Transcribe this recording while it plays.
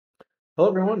Hello,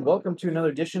 everyone. Welcome to another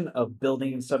edition of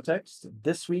Building Subtext.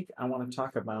 This week, I want to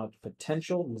talk about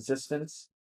potential, resistance,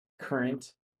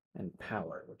 current, and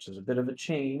power, which is a bit of a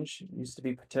change. It used to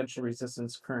be potential,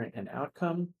 resistance, current, and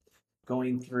outcome,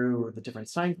 going through the different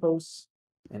signposts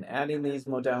and adding these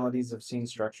modalities of scene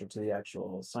structure to the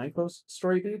actual signpost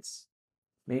story beats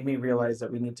made me realize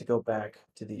that we need to go back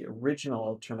to the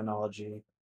original terminology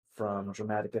from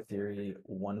Dramatica Theory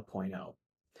 1.0.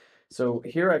 So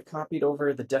here I've copied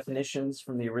over the definitions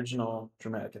from the original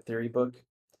Dramatica Theory book,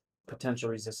 potential,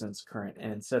 resistance, current,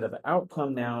 and instead of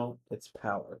outcome now, it's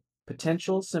power.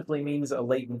 Potential simply means a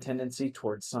latent tendency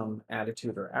towards some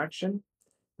attitude or action.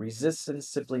 Resistance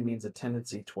simply means a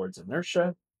tendency towards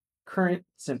inertia. Current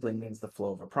simply means the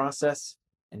flow of a process.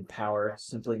 And power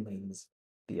simply means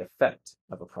the effect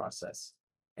of a process.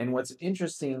 And what's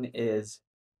interesting is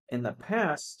in the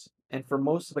past, and for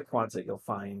most of the quads that you'll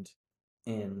find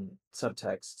in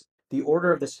subtext, the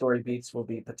order of the story beats will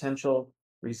be potential,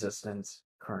 resistance,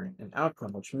 current, and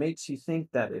outcome, which makes you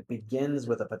think that it begins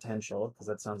with a potential, because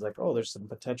that sounds like, oh, there's some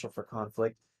potential for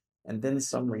conflict, and then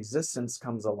some resistance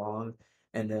comes along,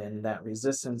 and then that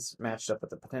resistance matched up with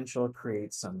the potential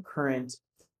creates some current,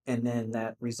 and then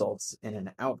that results in an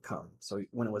outcome. So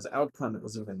when it was outcome, it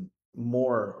was even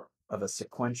more of a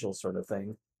sequential sort of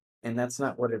thing. And that's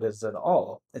not what it is at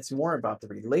all. It's more about the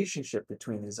relationship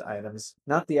between these items,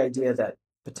 not the idea that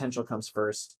potential comes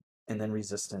first, and then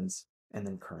resistance, and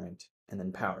then current, and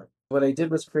then power. What I did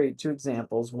was create two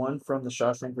examples, one from the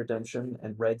Shawshank Redemption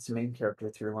and Red's main character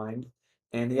through line,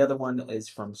 and the other one is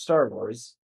from Star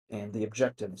Wars and the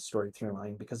objective story through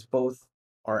line, because both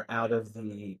are out of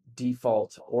the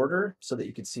default order so that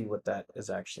you can see what that is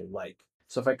actually like.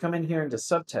 So if I come in here into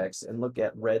subtext and look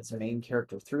at Red's main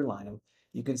character through line,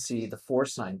 you can see the four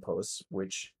signposts,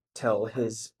 which tell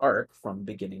his arc from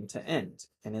beginning to end.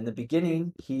 And in the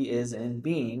beginning, he is in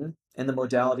being, and the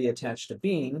modality attached to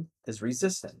being is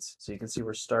resistance. So you can see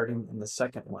we're starting in the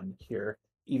second one here,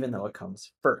 even though it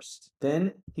comes first.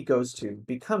 Then he goes to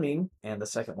becoming, and the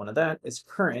second one of that is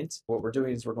current. What we're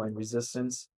doing is we're going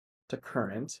resistance to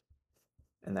current,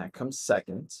 and that comes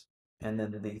second. And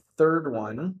then the third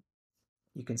one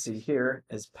you can see here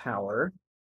is power.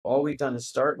 All we've done is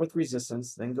start with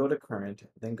resistance, then go to current,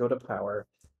 then go to power,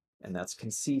 and that's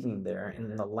conceiving there. And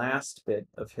then the last bit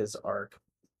of his arc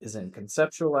is in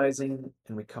conceptualizing,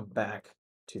 and we come back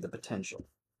to the potential.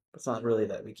 It's not really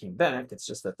that we came back, it's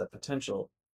just that the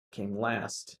potential came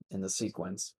last in the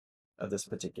sequence of this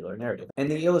particular narrative.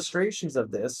 And the illustrations of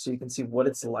this, so you can see what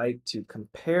it's like to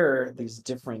compare these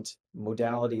different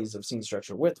modalities of scene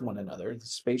structure with one another, the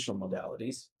spatial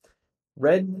modalities.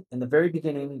 Red, in the very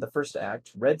beginning, the first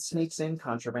act, Red sneaks in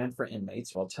contraband for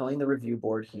inmates while telling the review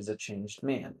board he's a changed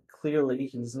man. Clearly,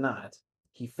 he's not.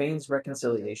 He feigns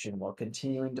reconciliation while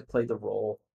continuing to play the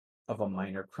role of a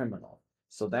minor criminal.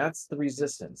 So that's the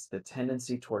resistance, the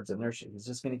tendency towards inertia. He's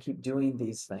just going to keep doing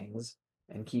these things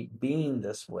and keep being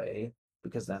this way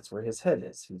because that's where his head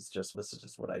is. He's just, this is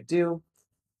just what I do.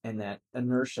 And that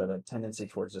inertia, that tendency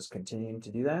towards just continuing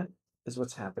to do that, is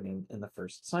what's happening in the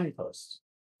first signpost.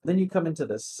 Then you come into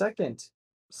the second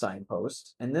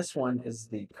signpost, and this one is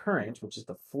the current, which is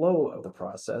the flow of the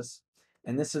process.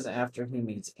 And this is after he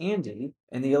meets Andy.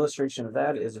 And the illustration of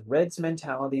that is Red's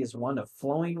mentality is one of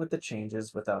flowing with the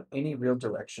changes without any real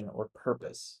direction or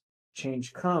purpose.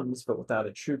 Change comes, but without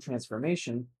a true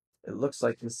transformation, it looks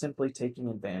like he's simply taking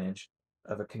advantage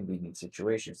of a convenient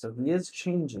situation. So he is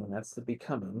changing, that's the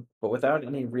becoming, but without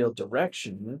any real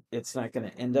direction, it's not going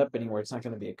to end up anywhere. It's not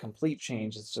going to be a complete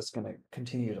change. It's just going to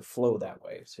continue to flow that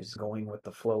way. So he's going with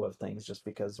the flow of things just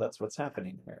because that's what's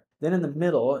happening here. Then in the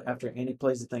middle, after Andy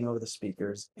plays the thing over the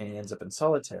speakers and he ends up in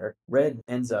solitaire, Red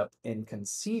ends up in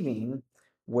conceiving,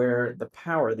 where the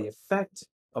power, the effect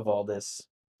of all this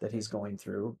that he's going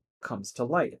through comes to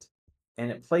light. And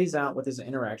it plays out with his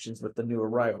interactions with the new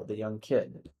arrival, the young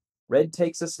kid. Red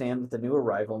takes a stand with the new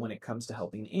arrival when it comes to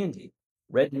helping Andy.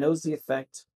 Red knows the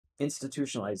effect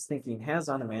institutionalized thinking has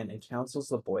on a man and counsels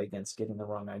the boy against getting the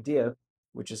wrong idea,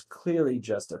 which is clearly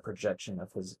just a projection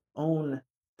of his own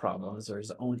problems or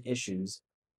his own issues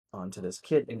onto this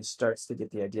kid. And he starts to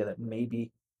get the idea that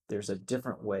maybe there's a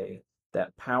different way.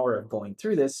 That power of going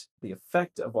through this, the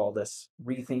effect of all this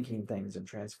rethinking things and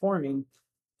transforming,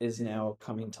 is now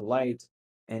coming to light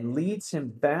and leads him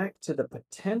back to the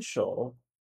potential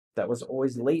that was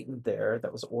always latent there,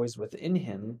 that was always within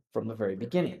him from the very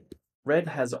beginning. Red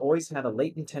has always had a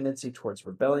latent tendency towards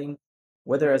rebelling,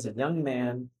 whether as a young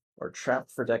man or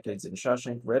trapped for decades in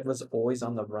Shawshank. Red was always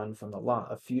on the run from the law,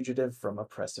 a fugitive from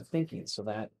oppressive thinking. So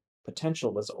that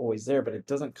potential was always there, but it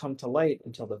doesn't come to light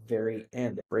until the very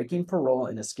end. Breaking parole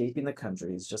and escaping the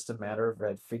country is just a matter of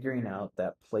Red figuring out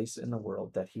that place in the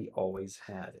world that he always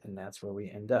had, and that's where we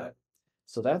end up.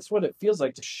 So that's what it feels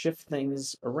like to shift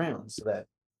things around so that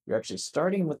you're actually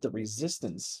starting with the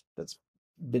resistance that's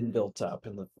been built up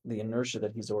and the inertia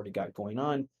that he's already got going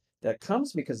on that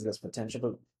comes because of this potential,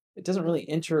 but it doesn't really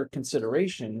enter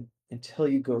consideration until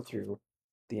you go through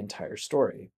the entire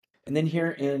story. And then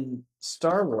here in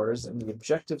Star Wars and the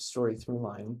objective story through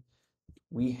line,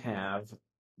 we have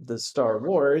the Star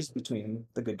Wars between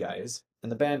the good guys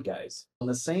and the bad guys. In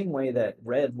the same way that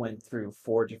Red went through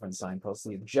 4 different signposts,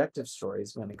 the objective story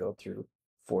is going to go through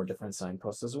 4 different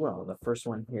signposts as well. The first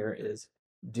one here is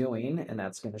doing, and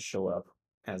that's going to show up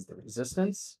as the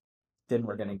resistance. Then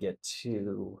we're going to get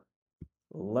to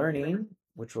learning,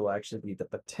 which will actually be the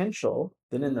potential.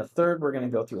 Then in the third, we're going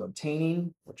to go through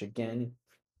obtaining, which again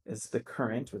is the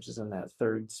current, which is in that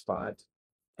third spot.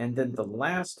 And then the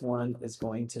last one is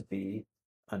going to be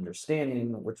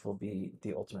understanding, which will be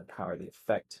the ultimate power, the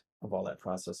effect of all that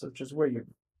process, which is where you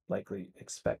likely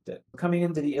expect it. Coming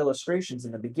into the illustrations,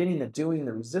 in the beginning, the doing,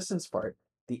 the resistance part,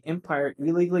 the Empire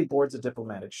illegally boards a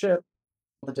diplomatic ship.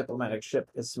 The diplomatic ship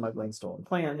is smuggling stolen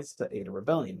plans to aid a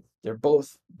rebellion. They're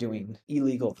both doing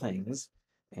illegal things,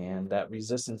 and that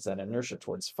resistance, that inertia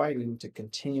towards fighting, to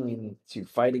continuing to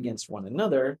fight against one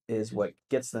another, is what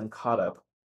gets them caught up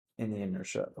in the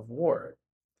inertia of war.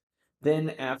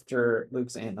 Then, after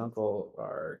Luke's aunt and uncle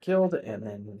are killed, and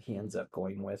then he ends up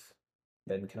going with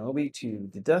Ben Kenobi to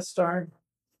the Death Star,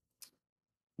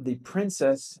 the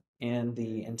princess and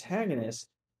the antagonist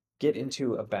get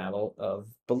into a battle of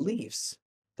beliefs.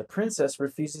 The princess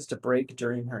refuses to break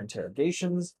during her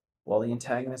interrogations, while the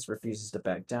antagonist refuses to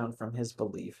back down from his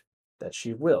belief that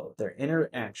she will. Their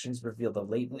interactions reveal the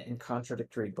latent and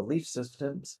contradictory belief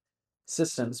systems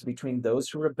between those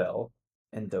who rebel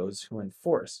and those who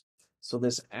enforce. So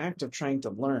this act of trying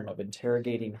to learn, of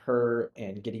interrogating her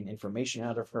and getting information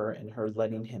out of her, and her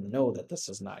letting him know that this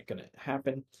is not going to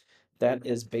happen, that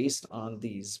is based on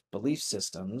these belief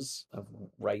systems of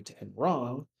right and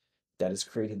wrong, that is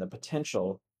creating the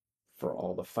potential for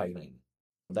all the fighting.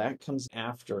 That comes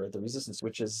after the resistance,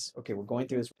 which is, okay, we're going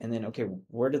through this, and then, okay,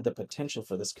 where did the potential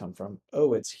for this come from?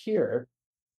 Oh, it's here,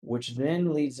 which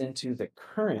then leads into the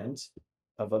current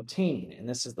of obtaining. And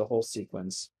this is the whole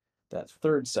sequence, that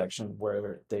third section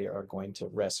where they are going to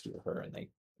rescue her and they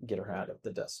get her out of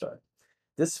the Death Star.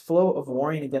 This flow of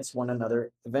warring against one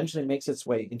another eventually makes its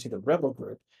way into the rebel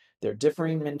group, their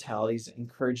differing mentalities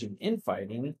encouraging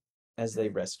infighting as they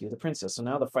rescue the princess. So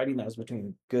now the fighting that was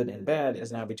between good and bad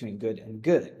is now between good and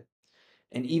good.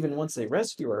 And even once they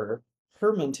rescue her,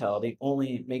 her mentality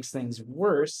only makes things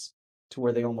worse to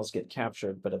where they almost get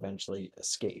captured but eventually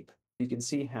escape. You can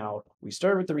see how we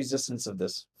start with the resistance of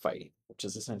this fighting, which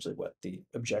is essentially what the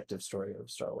objective story of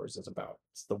Star Wars is about.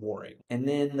 It's the warring. And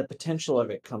then the potential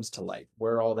of it comes to light,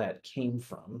 where all that came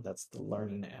from. That's the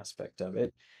learning aspect of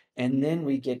it. And then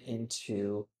we get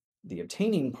into the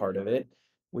obtaining part of it,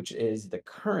 which is the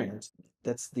current.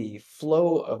 That's the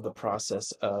flow of the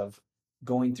process of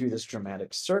going through this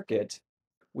dramatic circuit,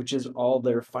 which is all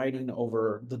they're fighting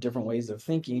over the different ways of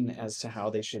thinking as to how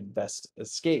they should best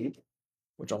escape,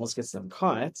 which almost gets them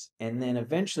caught. And then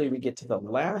eventually we get to the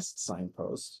last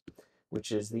signpost,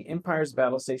 which is the Empire's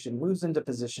battle station moves into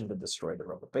position to destroy the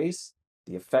rebel base.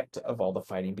 The effect of all the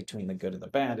fighting between the good and the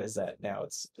bad is that now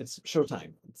it's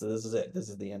showtime. So this is it. This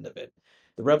is the end of it.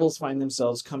 The rebels find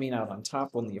themselves coming out on top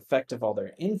when the effect of all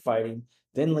their infighting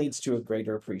then leads to a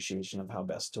greater appreciation of how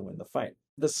best to win the fight.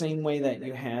 The same way that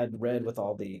you had Red with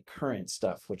all the current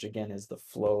stuff, which again is the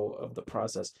flow of the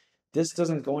process. This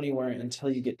doesn't go anywhere until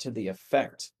you get to the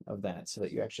effect of that, so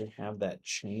that you actually have that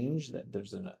change, that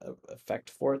there's an effect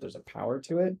for it, there's a power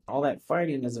to it. All that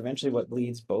fighting is eventually what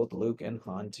leads both Luke and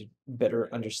Han to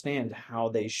better understand how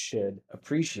they should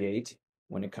appreciate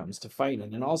when it comes to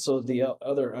fighting. And also the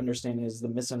other understanding is the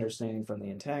misunderstanding from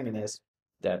the antagonist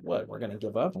that what we're going to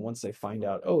give up. And once they find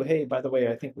out, oh hey, by the way,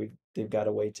 I think they've got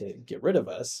a way to get rid of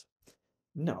us.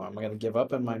 No, I'm going to give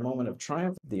up in my moment of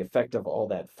triumph. The effect of all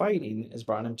that fighting has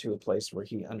brought him to a place where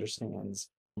he understands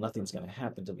nothing's going to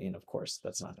happen to me. And of course,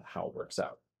 that's not how it works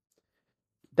out.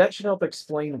 That should help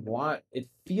explain what it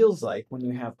feels like when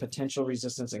you have potential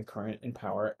resistance and current and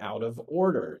power out of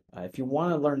order. If you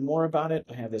want to learn more about it,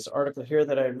 I have this article here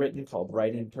that I've written called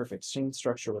Writing Perfect Scene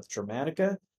Structure with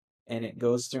Dramatica. And it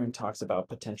goes through and talks about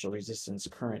potential resistance,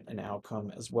 current, and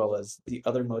outcome, as well as the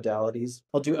other modalities.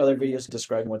 I'll do other videos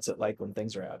describing what's it like when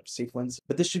things are out of sequence.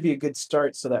 But this should be a good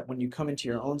start so that when you come into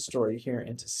your own story here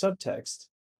into subtext,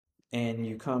 and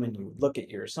you come and you look at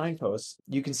your signposts,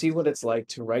 you can see what it's like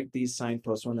to write these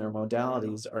signposts when their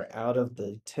modalities are out of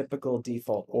the typical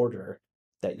default order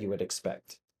that you would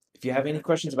expect. If you have any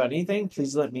questions about anything,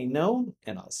 please let me know,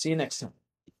 and I'll see you next time.